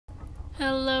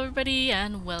Hello everybody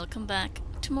and welcome back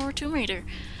to more Tomb Raider.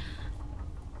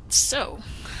 So,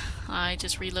 I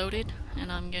just reloaded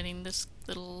and I'm getting this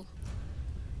little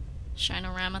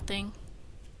Shinorama thing.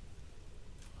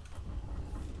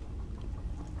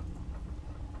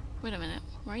 Wait a minute,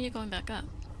 why are you going back up?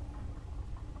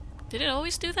 Did it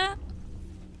always do that?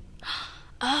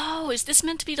 Oh, is this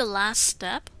meant to be the last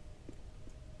step?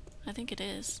 I think it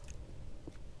is.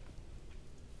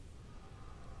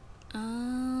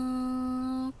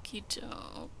 Okie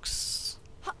dokes.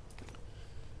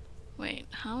 Wait,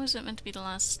 how is it meant to be the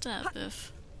last step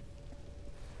if...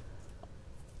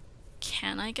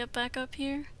 Can I get back up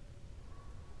here?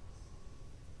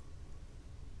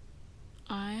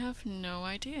 I have no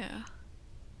idea.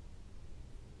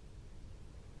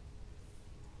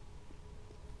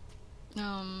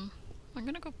 I'm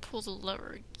gonna go pull the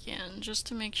lever again just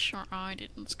to make sure I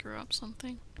didn't screw up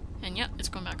something. And yep, it's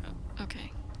going back up.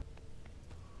 Okay.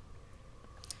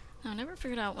 Now, I never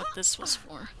figured out what this was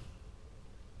for.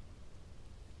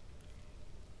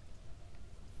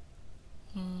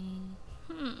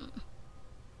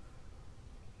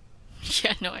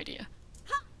 Yeah, no idea.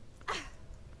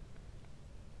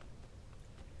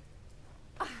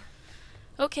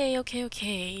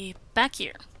 Okay. Back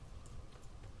here.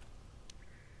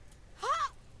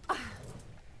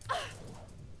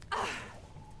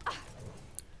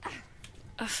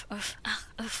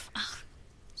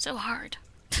 So hard.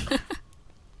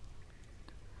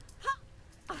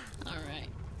 Alright.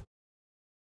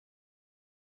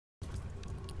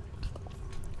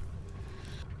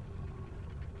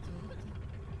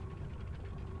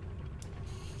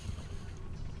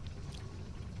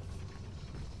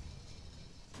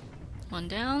 One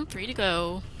down, 3 to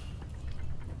go.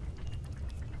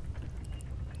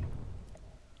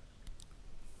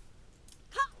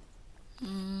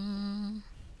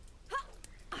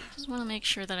 Just want to make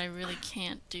sure that I really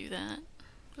can't do that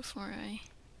before I...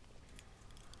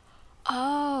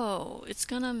 Oh, it's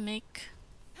gonna make...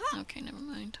 Okay, never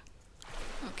mind.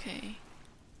 Okay,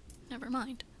 never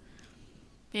mind.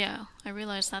 Yeah, I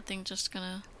realized that thing just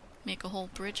gonna make a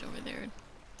whole bridge over there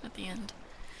at the end.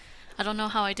 I don't know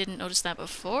how I didn't notice that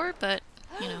before, but,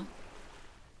 you know.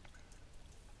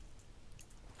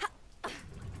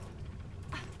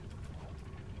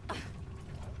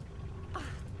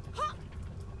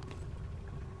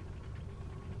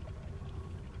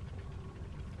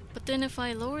 But then if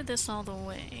I lower this all the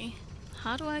way,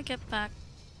 how do I get back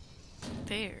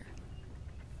there?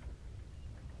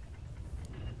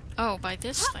 Oh, by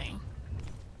this thing.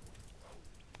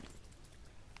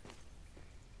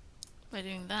 By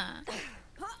doing that.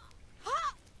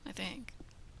 I think.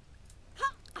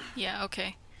 Yeah,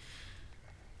 okay.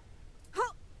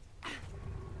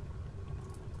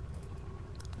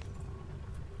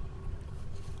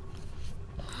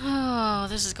 Oh,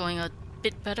 this is going a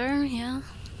bit better, yeah.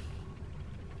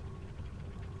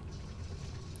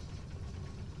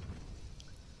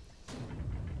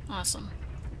 Awesome.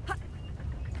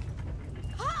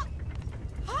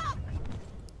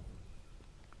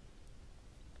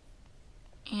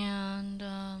 And,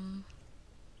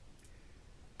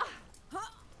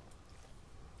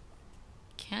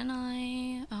 can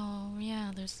I... Oh,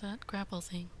 yeah, there's that grapple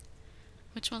thing.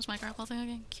 Which one's my grapple thing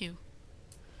again? Q.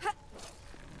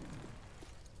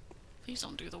 Please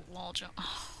don't do the wall jump.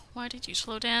 Oh, why did you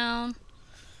slow down?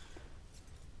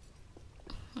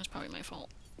 That's probably my fault.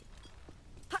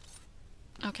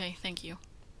 Okay, thank you.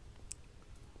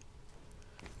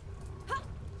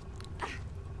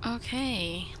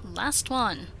 Okay, last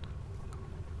one.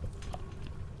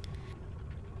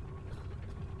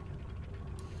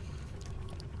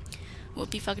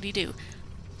 Whoopie fuckity do.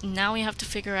 Now we have to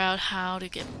figure out how to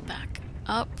get back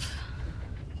up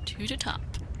to the top.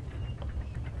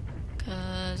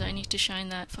 Cause I need to shine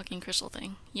that fucking crystal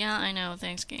thing. Yeah, I know,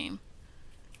 thanks game.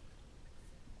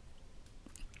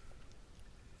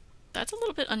 That's a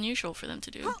little bit unusual for them to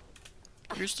do.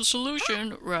 Here's the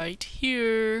solution, right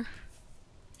here.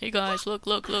 Hey guys, look,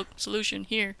 solution,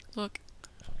 here, look.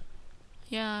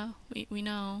 Yeah, we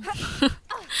know.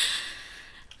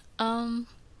 How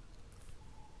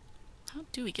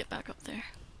do we get back up there?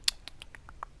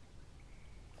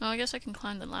 Oh, I guess I can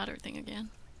climb the ladder thing again.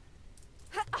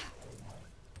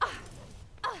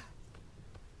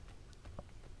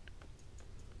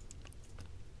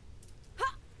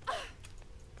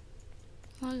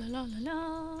 La la la la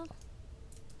la.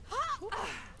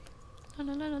 La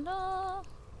la la la la.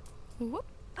 Whoop.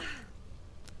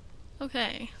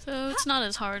 Okay, so it's not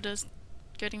as hard as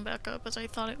getting back up as I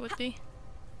thought it would be.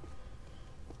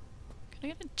 Can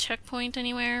I get a checkpoint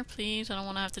anywhere, please? I don't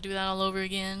want to have to do that all over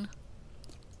again.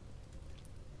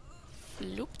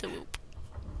 Floop the whoop.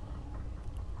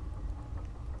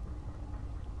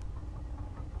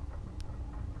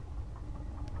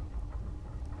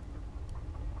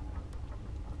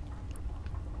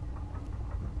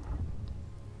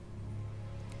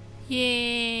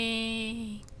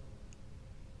 Yay!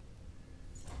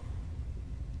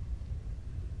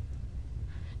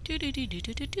 Do do do do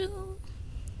do do do.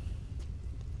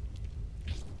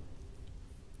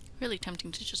 Really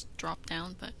tempting to just drop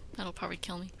down, but that'll probably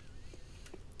kill me.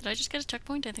 Did I just get a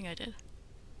checkpoint? I think I did.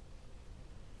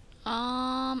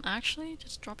 Actually,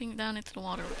 just dropping down into the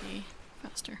water would be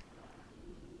faster.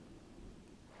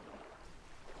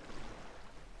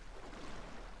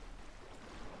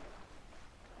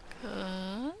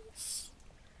 Cause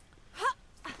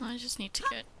I just need to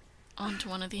get onto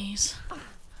one of these.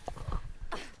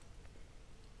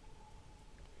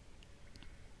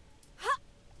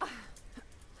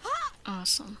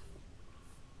 Awesome.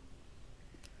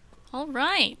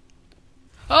 Alright.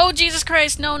 Oh, Jesus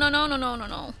Christ! No, no, no, no, no, no,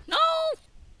 no. No!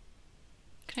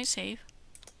 Can I save?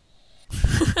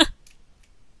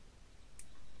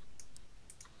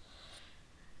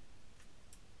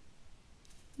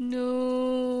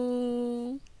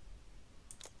 No.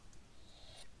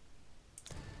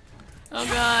 Oh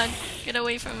god, get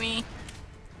away from me.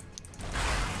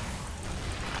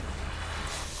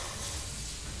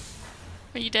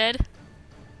 Are you dead?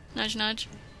 Nudge, nudge.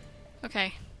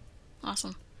 Okay.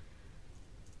 Awesome.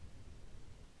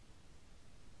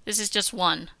 This is just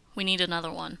one. We need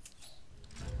another one.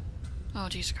 Oh,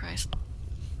 Jesus Christ.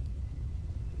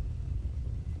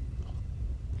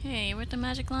 Hey, where'd the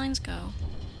magic lines go?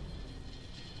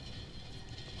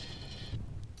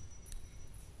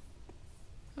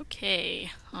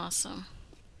 Okay, awesome.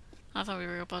 I thought we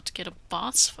were about to get a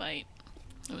boss fight.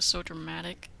 It was so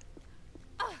dramatic.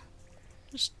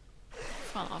 Just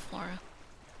fall off, Laura.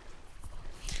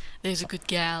 There's a good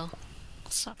gal.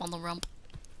 Slap on the rump.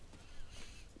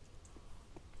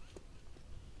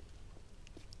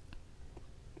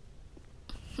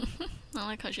 I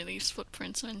like how she leaves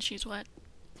footprints when she's wet.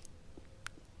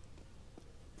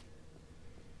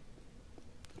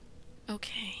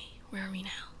 Okay, where are we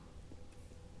now?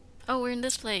 Oh, we're in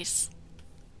this place.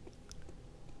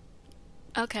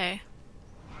 Okay.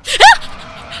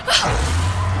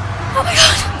 Oh my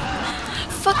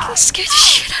god! Fucking scared the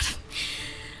shit out of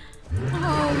me.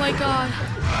 Oh my god.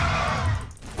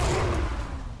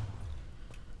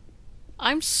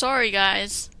 I'm sorry,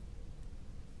 guys.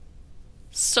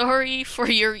 Sorry for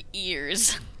your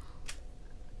ears.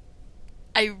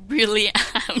 I really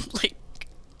am, like...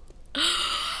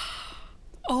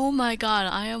 Oh my god,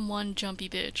 I am one jumpy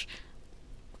bitch.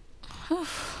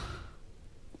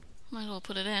 Might as well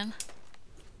put it in.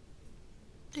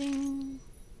 Ding.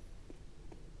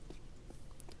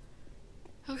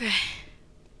 Okay.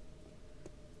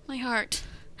 My heart.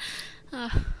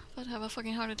 About to have a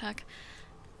fucking heart attack.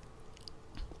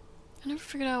 I never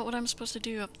figured out what I'm supposed to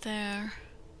do up there.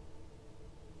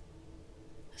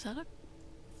 Is that a...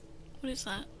 What is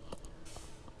that?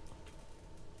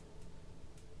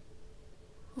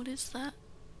 What is that?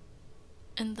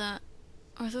 And that...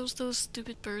 Are those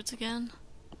stupid birds again?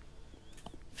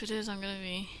 If it is, I'm gonna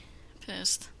be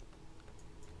pissed.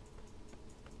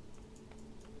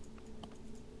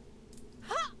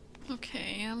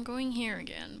 Okay, I'm going here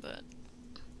again, but...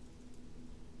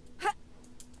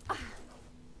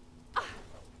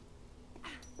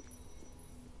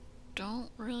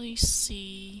 Don't really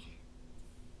see...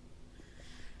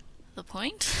 the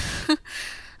point?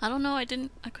 I don't know, I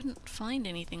couldn't find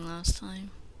anything last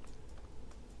time.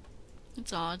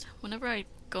 It's odd. Whenever I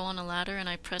go on a ladder and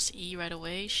I press E right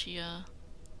away, she,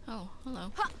 Oh,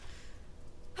 hello.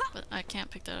 But I can't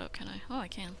pick that up, can I? Oh, I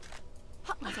can.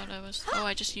 I thought I was... Oh,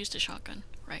 I just used a shotgun.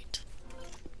 Right.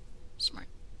 Smart.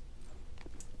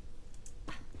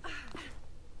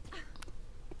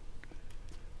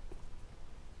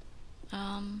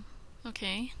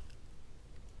 Okay.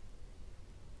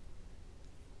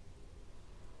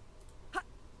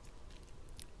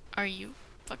 Are you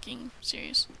fucking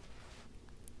serious?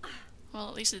 Well,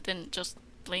 at least it didn't just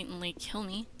blatantly kill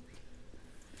me.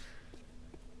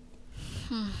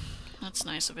 That's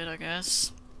nice of it, I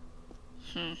guess.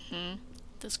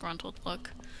 Disgruntled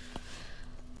look.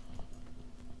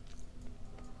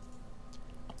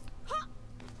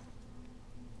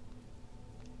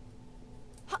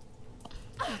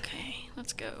 Okay,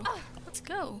 let's go. Let's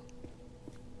go.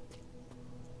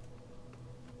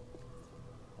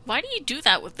 Why do you do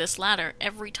that with this ladder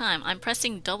every time? I'm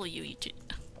pressing W. You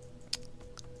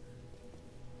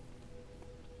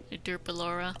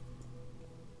Derpalora.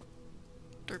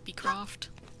 Derpy Croft.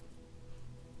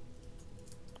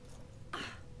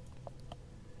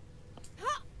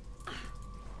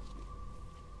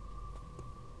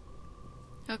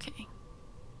 Okay.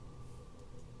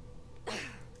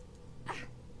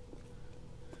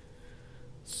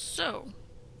 So,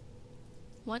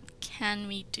 What can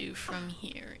we do from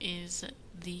here is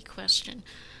the question.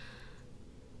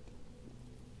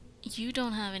 You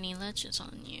don't have any ledges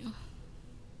on you.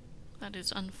 That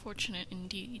is unfortunate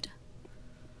indeed.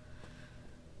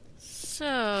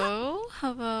 So,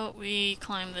 how about we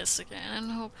climb this again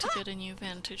and hope to get a new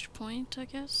vantage point, I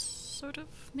guess? Sort of?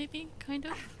 Maybe? Kind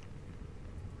of?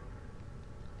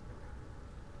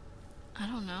 I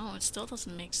don't know, it still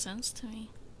doesn't make sense to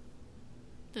me.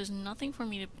 There's nothing for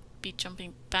me to be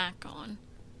jumping back on.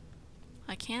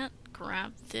 I can't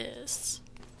grab this.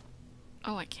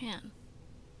 Oh, I can.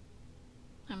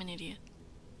 I'm an idiot.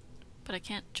 But I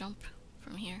can't jump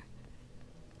from here.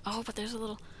 Oh, but there's a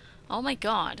little... Oh my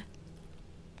god.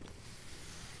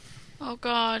 Oh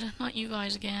god, not you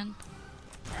guys again.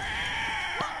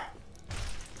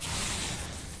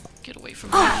 Get away from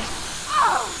me.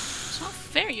 It's not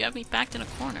fair, you have me backed in a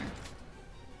corner.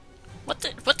 What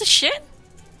the shit?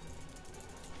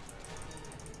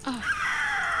 Oh.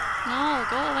 No,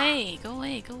 go away, go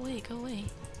away, go away, go away.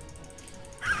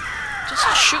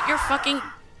 Just shoot your fucking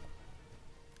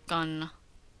gun,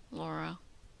 Laura.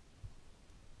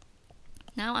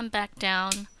 Now I'm back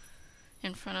down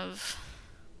in front of...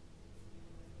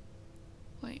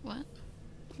 Wait, what?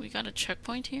 We got a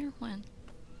checkpoint here? When?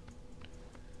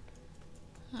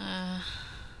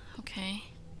 Okay.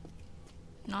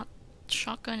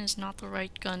 Shotgun is not the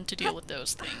right gun to deal with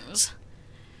those things.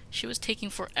 She was taking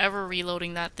forever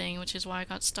reloading that thing, which is why I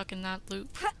got stuck in that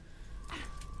loop.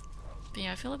 But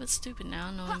yeah, I feel a bit stupid now,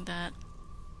 knowing that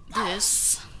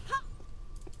this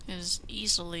is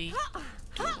easily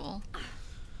doable.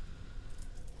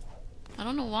 I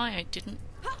don't know why I didn't.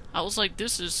 I was like,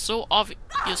 this is so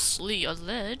obviously a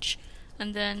ledge,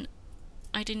 and then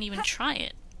I didn't even try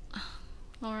it.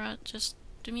 Laura, just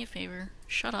do me a favor.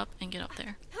 Shut up and get up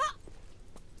there.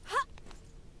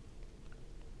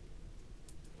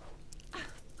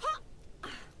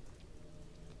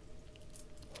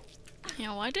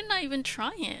 Yeah, why didn't I even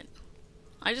try it?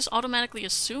 I just automatically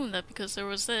assumed that because there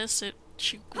was this,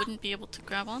 she wouldn't be able to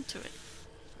grab onto it.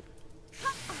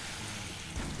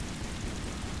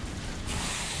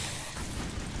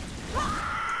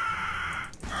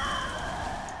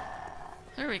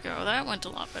 There we go, that went a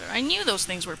lot better. I knew those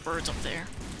things were birds up there.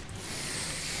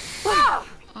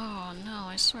 Oh no,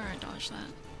 I swear I dodged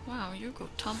that. Wow, you go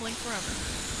tumbling forever.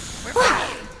 Where are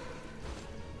you?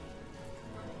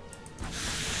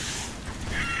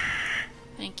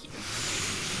 Thank you.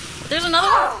 There's another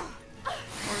one!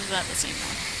 Or is that the same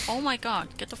one? Oh my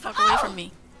god, get the fuck away from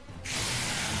me.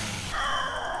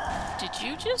 Did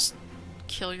you just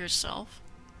kill yourself?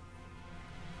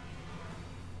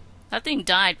 That thing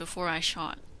died before I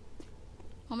shot.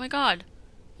 Oh my god.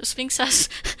 The Sphinx has...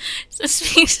 the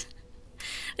Sphinx...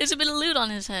 There's a bit of loot on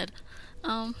his head.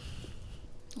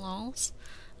 Lols.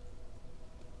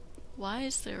 Why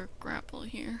is there a grapple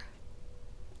here?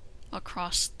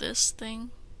 Across this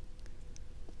thing?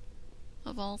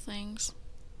 Of all things.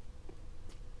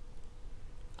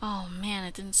 Oh man,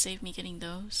 it didn't save me getting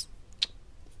those.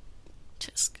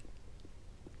 Tisk.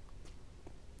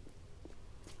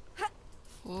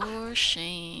 For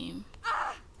shame.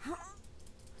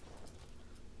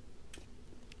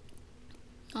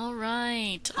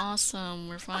 Alright, awesome,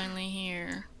 we're finally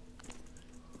here.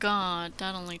 God,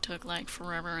 that only took like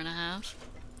forever and a half.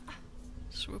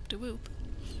 Swoop de whoop.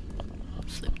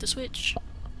 Flip the switch.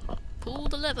 Pull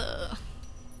the lever.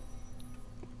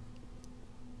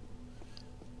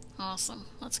 Awesome,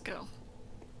 let's go.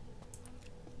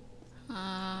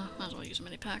 Might as well use a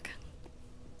mini pack.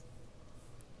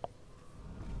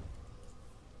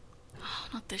 Oh,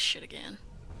 not this shit again.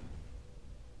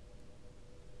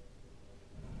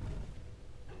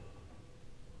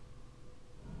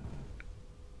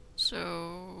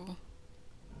 So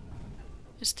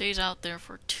it stays out there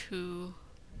for 2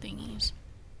 thingies.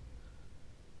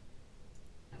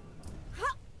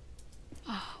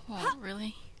 Oh, well,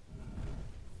 really?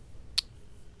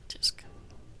 Tisk.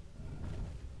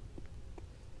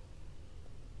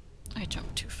 I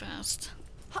jumped too fast.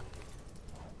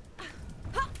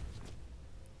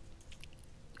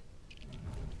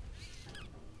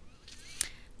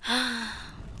 A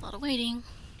lot of waiting.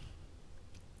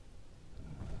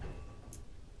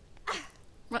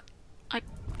 What? I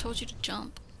told you to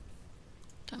jump.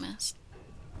 Dumbass.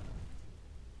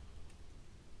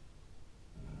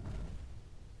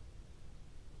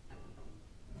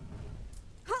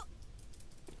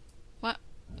 What?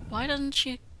 Why doesn't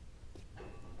she...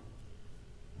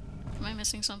 Am I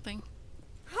missing something?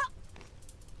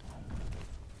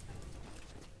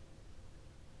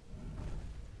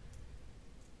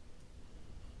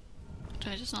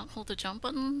 Did I just not hold the jump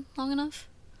button long enough?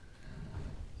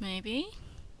 Maybe?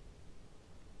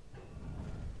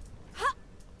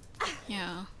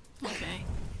 Yeah. Okay.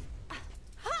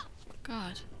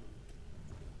 God.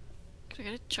 Could I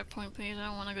get a checkpoint, please? I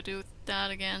don't want to go do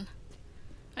that again.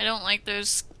 I don't like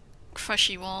those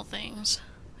crushy wall things.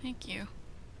 Thank you.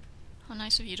 How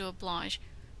nice of you to oblige.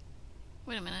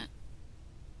 Wait a minute.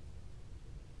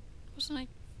 Wasn't I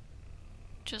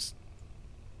just...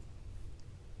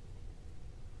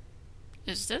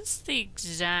 Is this the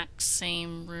exact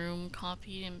same room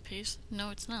copied and pasted?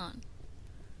 No, it's not.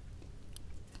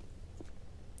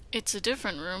 It's a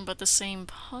different room, but the same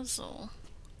puzzle.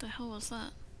 What the hell was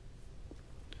that?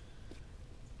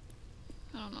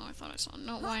 I don't know, I thought I saw a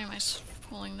note. Why am I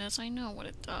pulling this? I know what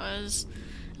it does.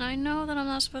 And I know that I'm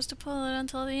not supposed to pull it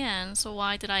until the end, so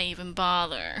why did I even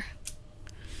bother?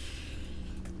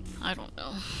 I don't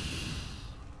know.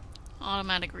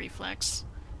 Automatic reflex.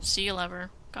 See a lever.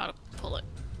 Gotta pull it.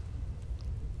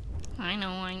 I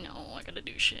know. I gotta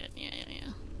do shit.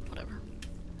 Yeah. Whatever.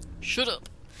 Shut up.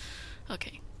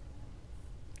 Okay.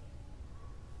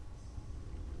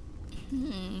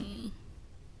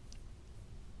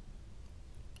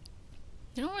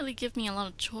 They don't really give me a lot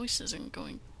of choices in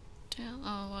going down.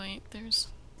 Oh, wait, there's...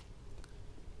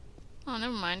 Oh,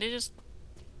 never mind, they just...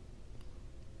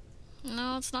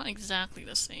 No, it's not exactly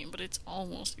the same, but it's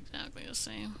almost exactly the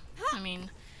same. I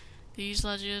mean, these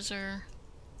ledges are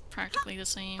practically the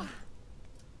same.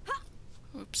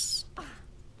 Oops.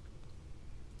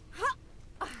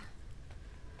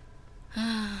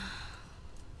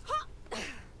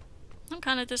 I'm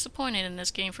kind of disappointed in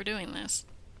this game for doing this.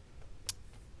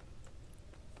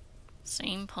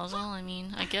 Same puzzle, I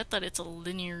mean, I get that it's a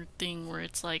linear thing where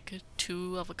it's like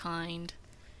two of a kind.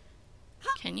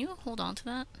 Can you hold on to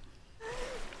that?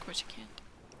 Of course you can't.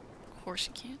 Of course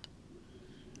you can't.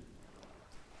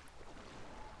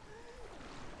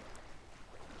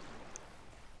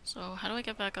 So, how do I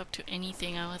get back up to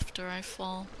anything after I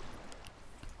fall?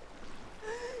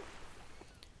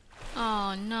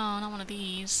 Oh no, not one of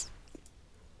these.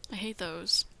 I hate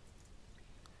those.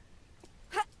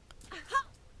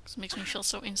 This makes me feel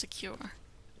so insecure.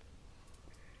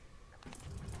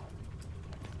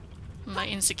 And by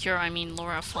insecure, I mean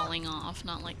Laura falling off,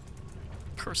 not like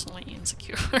personally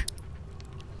insecure.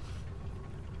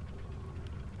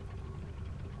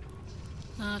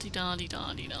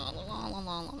 La-di-da-di-da-di-da,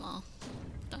 la-la-la-la-la-la.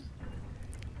 Done.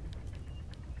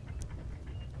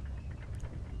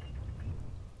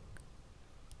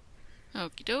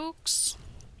 Okie dokes.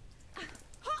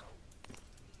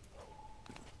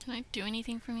 Can I do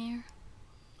anything from here?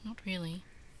 Not really.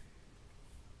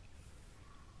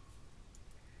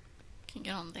 Can't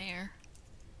get on there.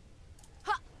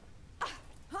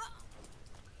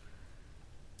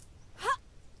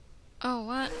 Oh,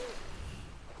 what?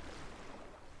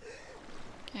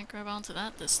 Can't grab onto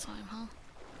that this time, huh?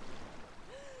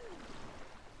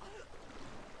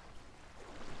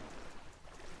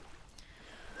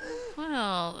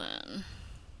 Well then.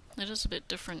 It is a bit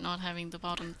different not having the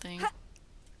bottom thing.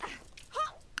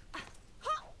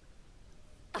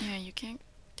 Yeah, you can't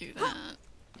do that.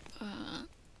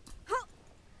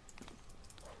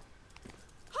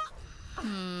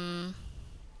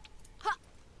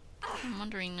 I'm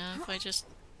wondering now if I just...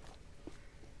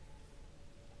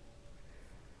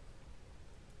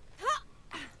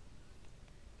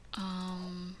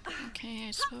 Okay,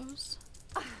 I suppose.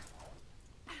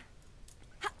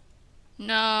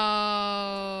 No.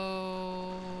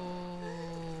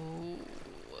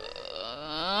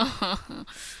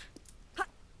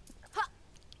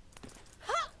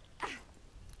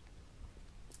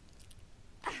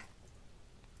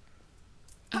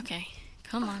 Okay,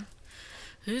 come on.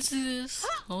 Let's do this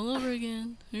all over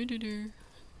again.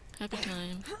 Happy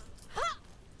time.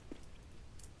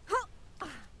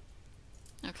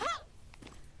 Okay.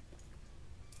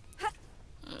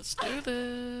 Let's do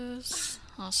this.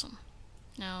 Awesome.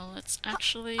 Now let's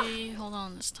actually hold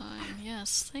on this time.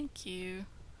 Yes, thank you.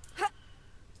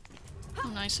 How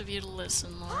nice of you to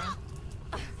listen, Laura.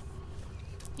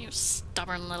 You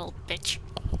stubborn little bitch.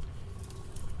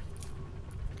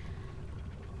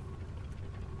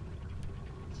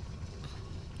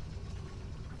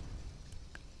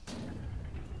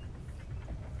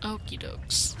 Okie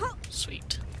dokes.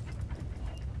 Sweet.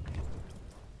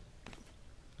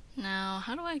 Now,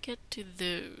 how do I get to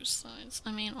those sides?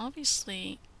 I mean,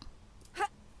 obviously...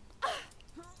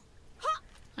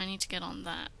 I need to get on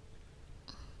that.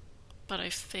 But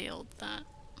I failed that.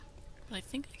 But I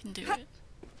think I can do it.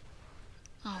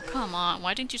 Oh, come on.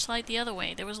 Why didn't you slide the other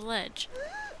way? There was a ledge.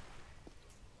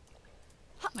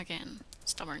 Again.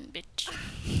 Stubborn bitch.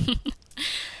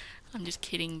 I'm just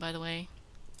kidding, by the way.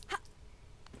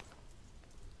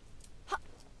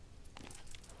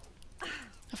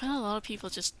 I found a lot of people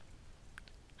just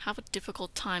have a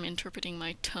difficult time interpreting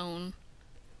my tone.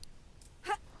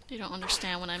 They don't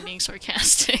understand when I'm being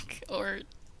sarcastic or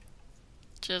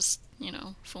just, you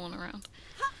know, fooling around.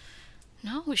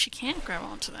 No, she can't grab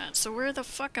onto that. So where the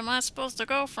fuck am I supposed to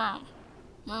go from?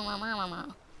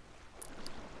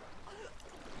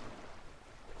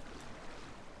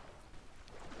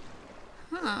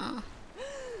 Huh.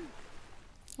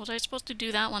 Was I supposed to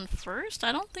do that one first?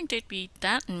 I don't think they'd be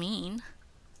that mean.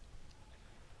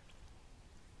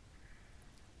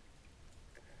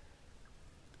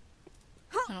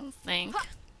 I don't think.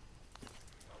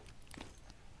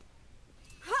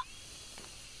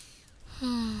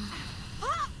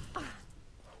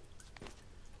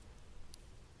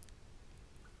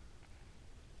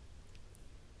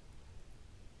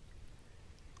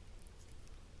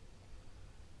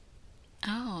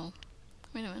 Oh,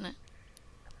 wait a minute.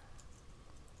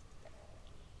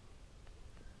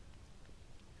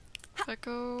 If I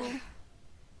go...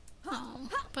 Oh,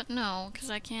 but no, because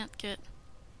I can't get...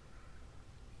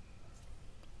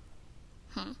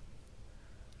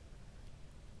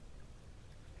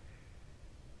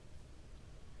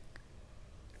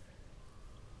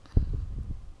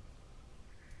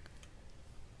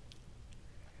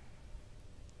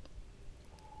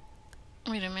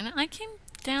 Wait a minute, I came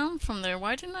down from there.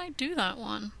 Why didn't I do that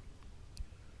one?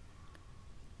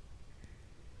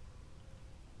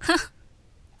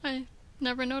 I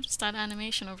never noticed that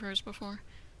animation of hers before.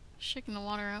 Shaking the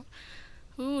water out.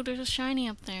 Ooh, there's a shiny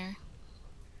up there.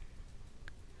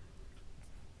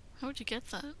 How would you get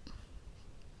that?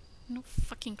 No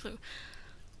fucking clue.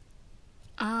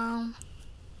 Oh,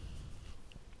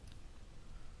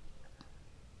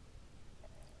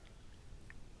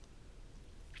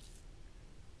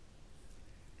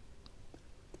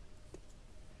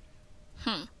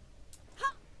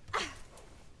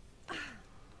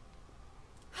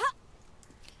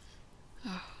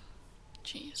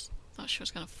 jeez. Thought she was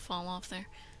gonna fall off there.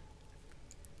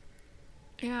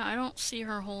 Yeah, I don't see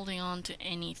her holding on to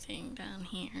anything down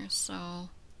here, so...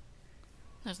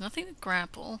 There's nothing to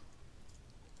grapple.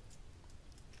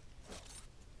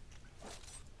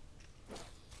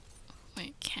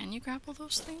 Wait, can you grapple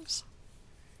those things?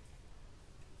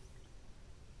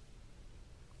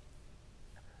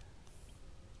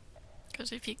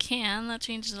 Because if you can, that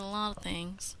changes a lot of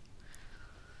things.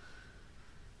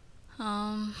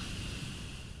 Trying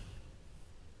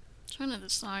to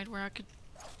decide where I could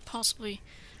possibly...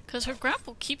 Because her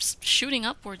grapple keeps shooting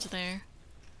upwards there.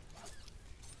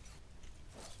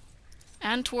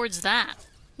 And towards that.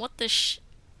 What the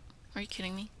Are you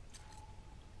kidding me?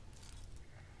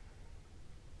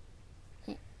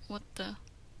 What the...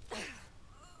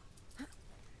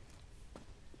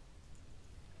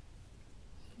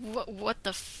 What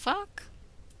the fuck?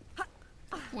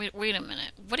 Wait a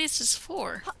minute. What is this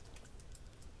for?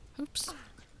 Oops.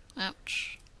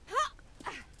 Ouch.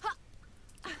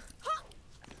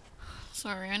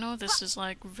 Sorry, I know this is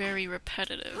like very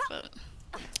repetitive, but...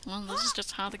 Well, this is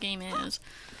just how the game is.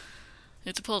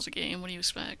 It's a puzzle game, what do you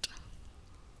expect?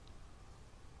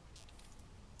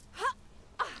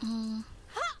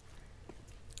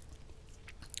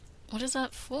 What is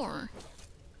that for?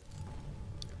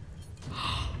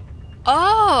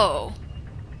 Oh!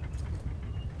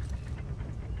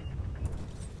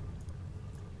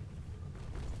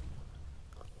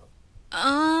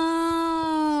 Oh!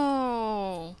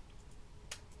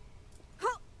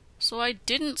 So I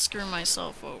didn't screw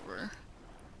myself over.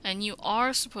 And you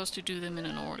are supposed to do them in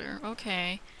an order.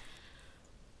 Okay.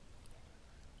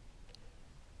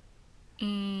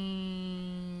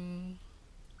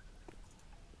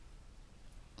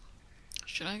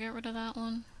 Should I get rid of that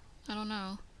one? I don't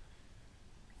know.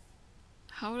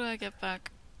 How do I get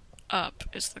back up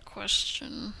is the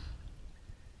question.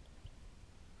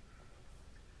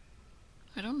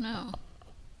 I don't know.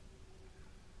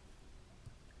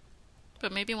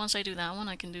 But maybe once I do that one,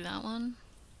 I can do that one.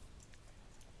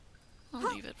 I'll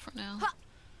leave it for now.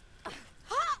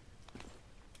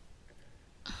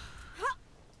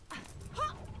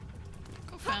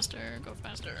 Go faster, go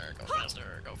faster, go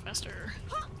faster, go faster.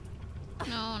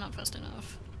 No, not fast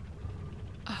enough.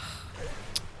 Ugh.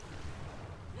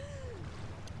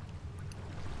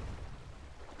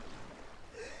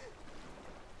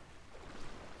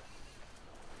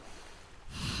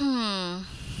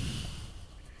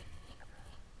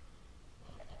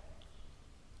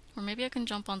 Or maybe I can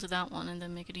jump onto that one and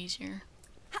then make it easier.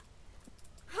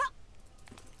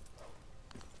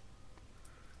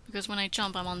 Because when I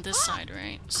jump, I'm on this side,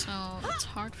 right? So it's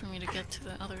hard for me to get to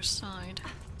the other side.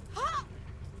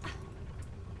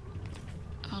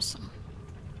 Awesome.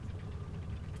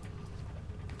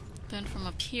 Then from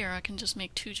up here, I can just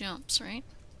make 2 jumps, right?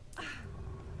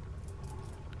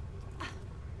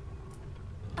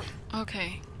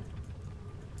 Okay.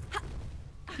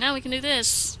 Now we can do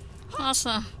this!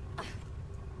 Awesome!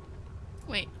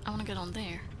 Wait, I wanna get on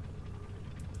there.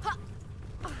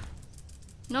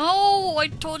 No! I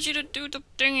told you to do the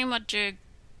thingy-majig!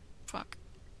 Fuck.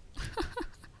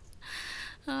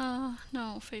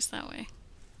 No, face that way.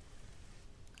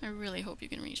 I really hope you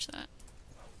can reach that.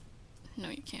 No,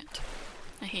 you can't.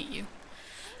 I hate you.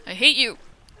 I hate you!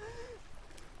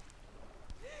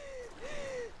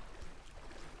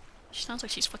 She sounds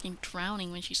like she's fucking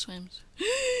drowning when she swims.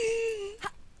 Oh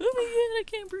my god, I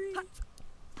can't breathe.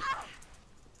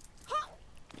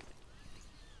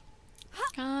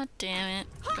 God damn it.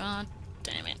 God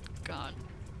damn it. God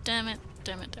damn it.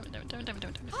 Damn it, damn it, damn it, damn it, damn it, damn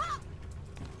it, damn it.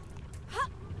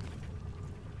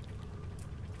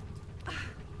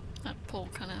 That pole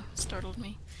kinda startled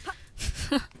me.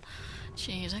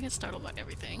 Jeez, I get startled by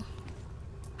everything.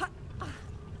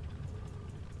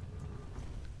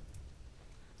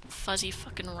 Fuzzy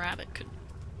fucking rabbit could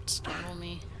startle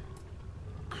me.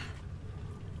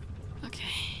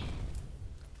 Okay.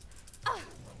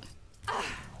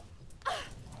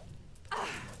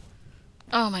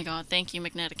 Oh my god, thank you,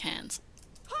 magnetic hands.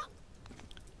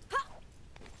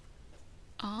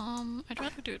 I'd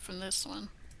rather do it from this one.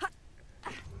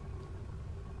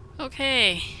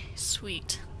 Okay,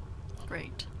 sweet.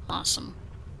 Great. Awesome.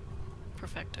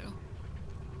 Perfecto.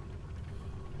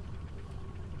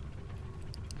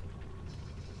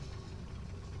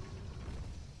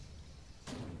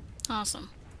 Awesome.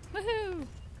 Woohoo!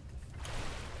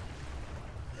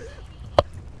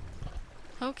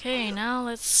 Okay, now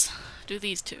let's do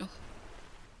these two.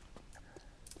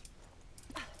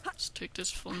 Let's take this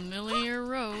familiar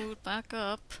road back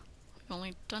up. We've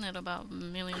only done it about a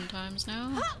million times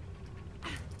now.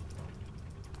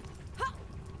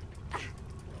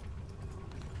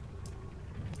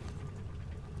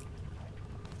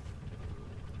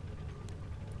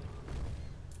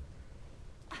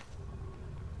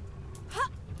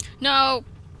 No!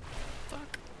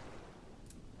 Fuck.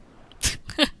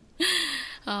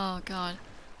 Oh god.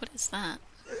 What is that?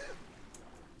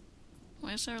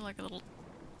 Why is there like a little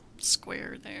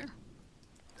square there?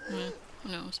 Who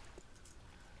knows?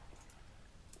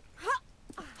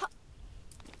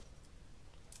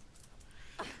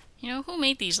 You know, who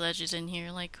made these ledges in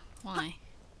here? Like, why?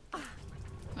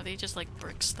 Are they just like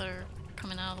bricks that are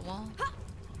coming out of the wall?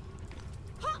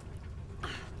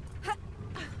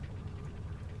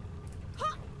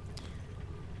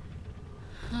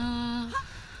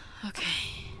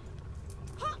 Okay.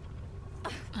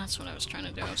 That's what I was trying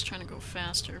to do. I was trying to go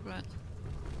faster, but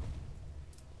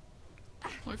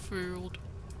I failed.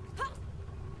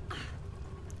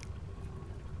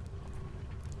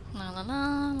 La la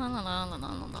la la la la la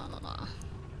la la la la.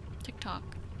 TikTok.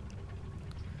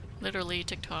 Literally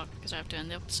TikTok, because I have to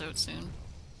end the episode soon.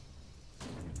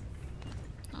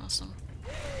 Awesome.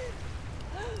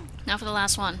 Now for the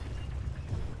last one.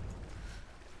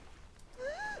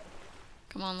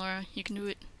 Come on, Laura, you can do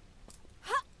it.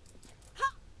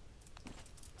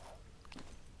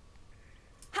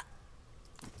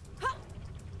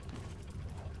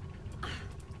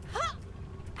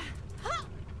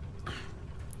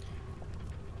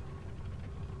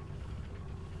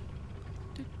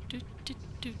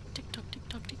 Tick-tock,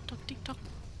 tick-tock, tick-tock, tick-tock.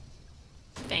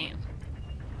 Bam.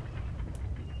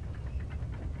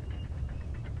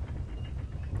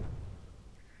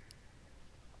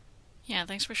 Yeah,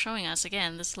 thanks for showing us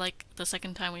again. This is like the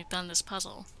second time we've done this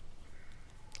puzzle.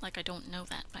 Like I don't know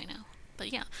that by now.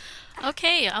 But yeah.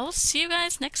 Okay, I will see you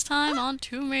guys next time on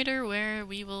Tomb Raider, where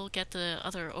we will get the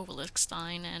other obelisk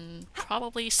stein and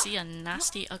probably see a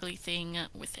nasty ugly thing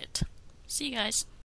with it. See you guys.